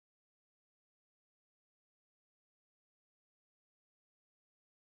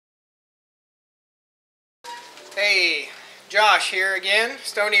Hey, Josh here again,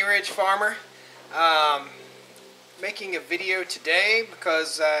 Stoney Ridge Farmer. Making a video today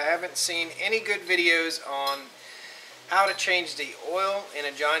because I haven't seen any good videos on how to change the oil in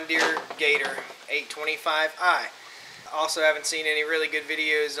a John Deere Gator 825i. Also haven't seen any really good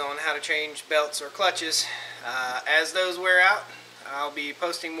videos on how to change belts or clutches. As those wear out, I'll be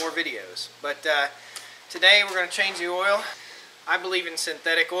posting more videos. But today we're going to change the oil. I believe in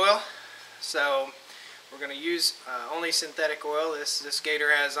synthetic oil, so we're going to use only synthetic oil. This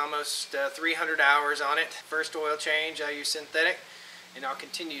Gator has almost 300 hours on it. First oil change, I use synthetic, and I'll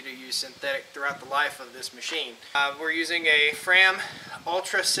continue to use synthetic throughout the life of this machine. We're using a Fram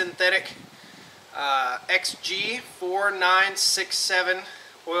Ultra Synthetic XG4967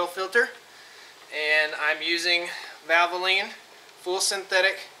 oil filter, and I'm using Valvoline Full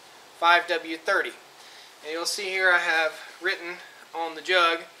Synthetic 5W30. And you'll see here I have written on the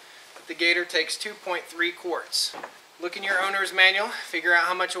jug the Gator takes 2.3 quarts. Look in your owner's manual, figure out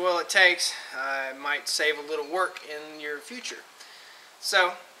how much oil it takes. It might save a little work in your future.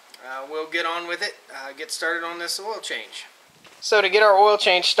 So we'll get on with it, get started on this oil change. So to get our oil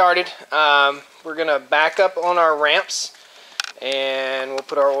change started, we're going to back up on our ramps, and we'll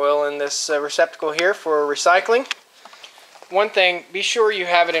put our oil in this receptacle here for recycling. One thing, be sure you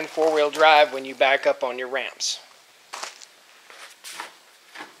have it in four-wheel drive when you back up on your ramps.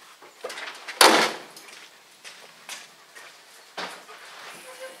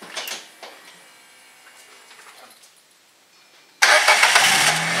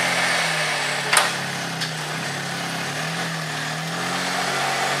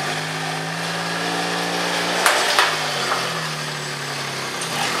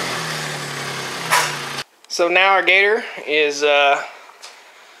 So now our Gator is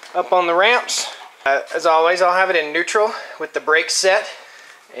up on the ramps. As always, I'll have it in neutral with the brakes set,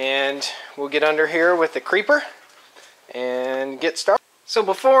 and we'll get under here with the creeper and get started. So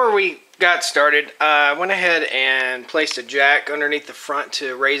before we got started, I went ahead and placed a jack underneath the front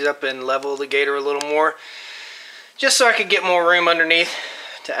to raise up and level the Gator a little more, just so I could get more room underneath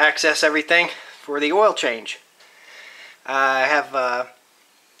to access everything for the oil change. I have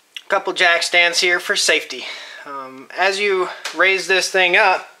couple jack stands here for safety. As you raise this thing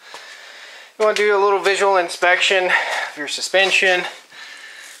up, you want to do a little visual inspection of your suspension,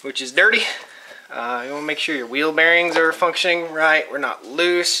 which is dirty. You want to make sure your wheel bearings are functioning right, we're not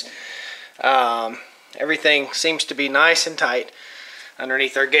loose. Everything seems to be nice and tight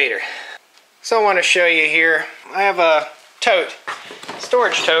underneath our Gator. So I want to show you here, I have a tote,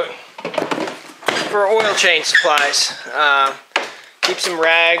 storage tote for oil change supplies. Keep some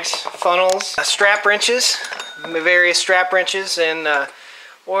rags, funnels, strap wrenches, various strap wrenches, and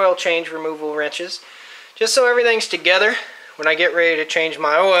oil change removal wrenches, just so everything's together when I get ready to change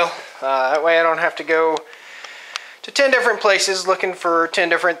my oil. That way I don't have to go to 10 different places looking for 10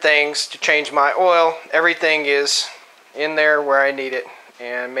 different things to change my oil. Everything is in there where I need it,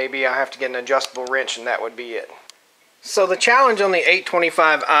 and maybe I have to get an adjustable wrench, and that would be it. So the challenge on the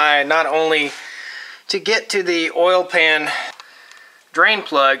 825i, not only to get to the oil pan drain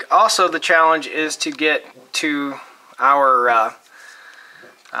plug, also the challenge is to get to our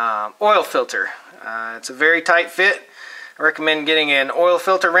oil filter. It's a very tight fit. I recommend getting an oil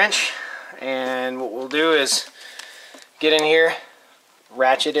filter wrench, and what we'll do is get in here,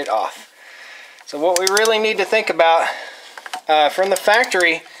 ratchet it off. So what we really need to think about, from the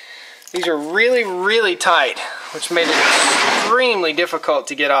factory, these are really tight, which made it extremely difficult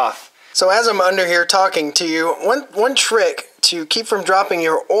to get off. So as I'm under here talking to you, one trick to keep from dropping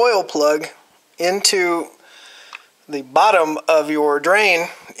your oil plug into the bottom of your drain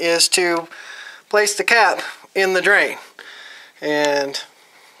is to place the cap in the drain. And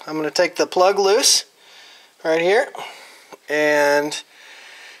I'm going to take the plug loose right here, and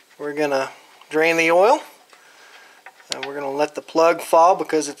we're going to drain the oil, and we're going to let the plug fall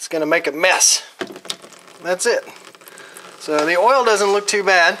because it's going to make a mess. That's it. So the oil doesn't look too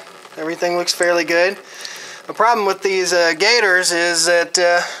bad. Everything looks fairly good. The problem with these Gators is that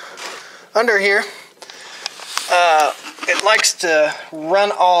under here, it likes to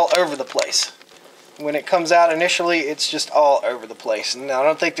run all over the place. When it comes out initially, it's just all over the place. And I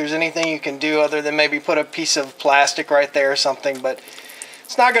don't think there's anything you can do other than maybe put a piece of plastic right there or something, but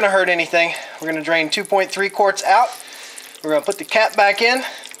it's not going to hurt anything. We're going to drain 2.3 quarts out. We're going to put the cap back in,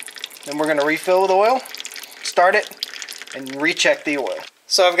 and we're going to refill with oil, start it, and recheck the oil.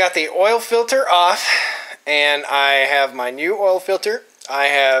 So I've got the oil filter off, and I have my new oil filter. I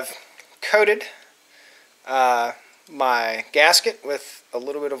have coated my gasket with a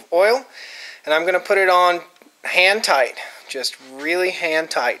little bit of oil, and I'm going to put it on hand tight, just really hand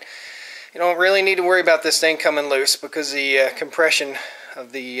tight. You don't really need to worry about this thing coming loose because the compression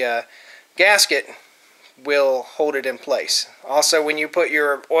of the gasket will hold it in place. Also, when you put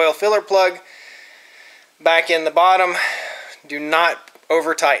your oil filler plug back in the bottom, do not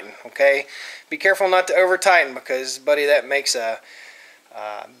over tighten, okay? Be careful not to over tighten because, buddy, that makes a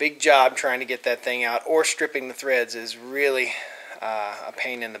big job trying to get that thing out, or stripping the threads is really a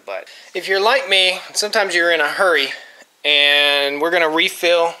pain in the butt. If you're like me, sometimes you're in a hurry and we're going to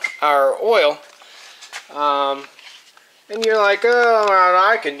refill our oil, and you're like, oh,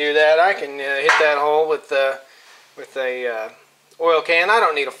 I can do that. I can hit that hole with a oil can. I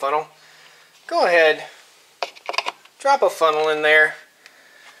don't need a funnel. Go ahead, drop a funnel in there.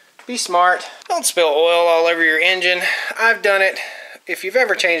 Be smart. Don't spill oil all over your engine. I've done it. If you've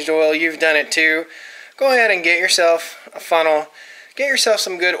ever changed oil, you've done it too. Go ahead and get yourself a funnel. Get yourself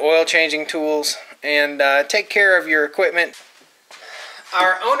some good oil changing tools and take care of your equipment.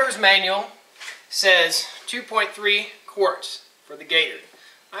 Our owner's manual says 2.3 quarts for the Gator.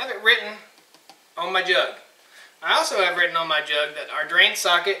 I have it written on my jug. I also have written on my jug that our drain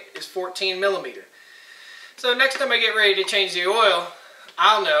socket is 14 millimeter. So next time I get ready to change the oil,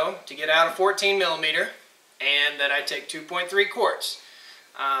 I'll know to get out a 14 millimeter and that I take 2.3 quarts.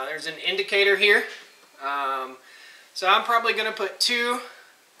 There's an indicator here. So I'm probably going to put 2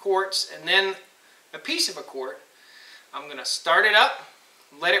 quarts and then a piece of a quart. I'm going to start it up,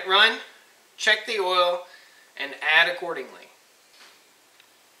 let it run, check the oil, and add accordingly.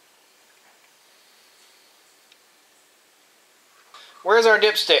 Where's our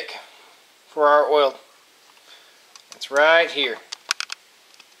dipstick for our oil? It's right here.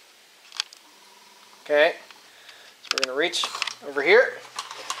 Okay, so we're going to reach over here,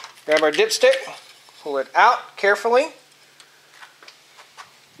 grab our dipstick, pull it out carefully.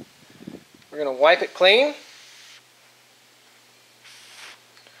 We're going to wipe it clean.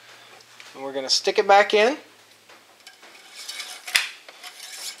 And we're going to stick it back in.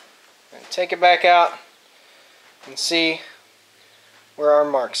 And take it back out and see where our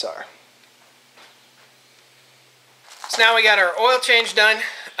marks are. So now we got our oil change done.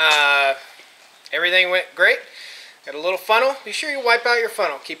 Everything went great. Got a little funnel. Be sure you wipe out your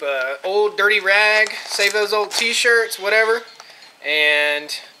funnel. Keep an old dirty rag, save those old t-shirts, whatever,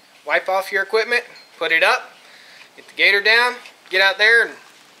 and wipe off your equipment, put it up, get the Gator down, get out there and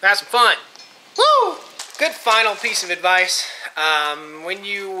have some fun. Woo! Good final piece of advice. When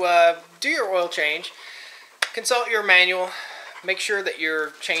you do your oil change, consult your manual. Make sure that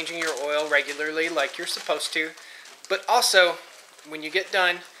you're changing your oil regularly like you're supposed to. But also, when you get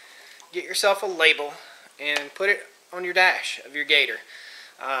done, get yourself a label and put it on your dash of your Gator.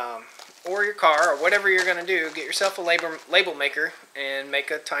 Or your car, or whatever you're going to do. Get yourself a label maker and make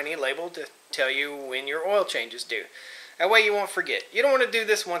a tiny label to tell you when your oil change is due. That way you won't forget. You don't want to do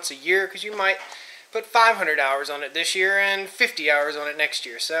this once a year because you might put 500 hours on it this year and 50 hours on it next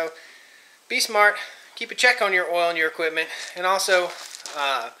year. So be smart. Keep a check on your oil and your equipment, and also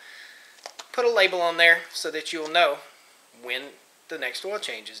put a label on there so that you'll know when the next oil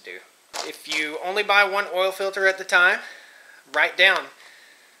change is due. If you only buy one oil filter at the time, write down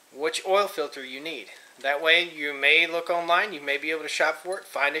which oil filter you need. That way you may look online, you may be able to shop for it,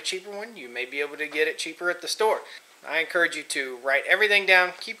 find a cheaper one, you may be able to get it cheaper at the store. I encourage you to write everything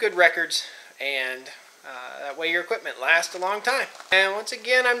down, keep good records, and that way your equipment lasts a long time. And once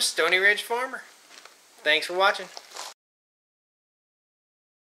again, I'm Stoney Ridge Farmer. Thanks for watching.